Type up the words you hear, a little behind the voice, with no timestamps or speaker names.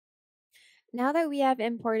Now that we have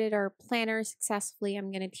imported our planner successfully,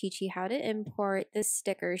 I'm going to teach you how to import the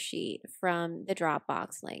sticker sheet from the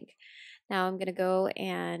Dropbox link. Now I'm going to go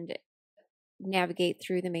and navigate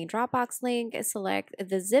through the main Dropbox link, select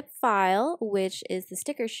the zip file, which is the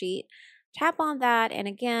sticker sheet, tap on that, and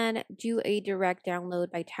again, do a direct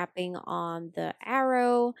download by tapping on the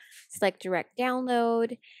arrow, select direct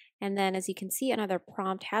download, and then as you can see, another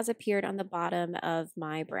prompt has appeared on the bottom of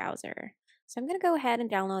my browser. So I'm going to go ahead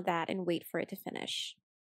and download that and wait for it to finish.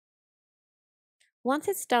 Once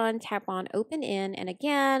it's done, tap on Open In, and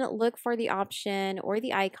again, look for the option or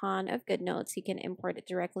the icon of Goodnotes. You can import it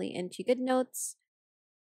directly into Goodnotes.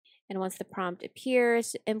 And once the prompt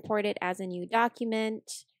appears, import it as a new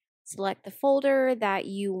document. Select the folder that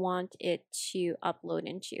you want it to upload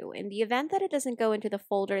into. In the event that it doesn't go into the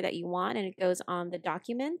folder that you want and it goes on the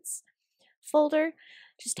Documents folder,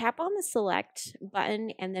 just tap on the Select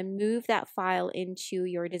button and then move that file into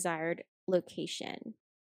your desired location.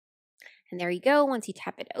 And there you go. Once you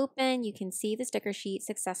tap it open, you can see the sticker sheet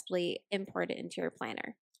successfully imported into your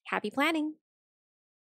planner. Happy planning!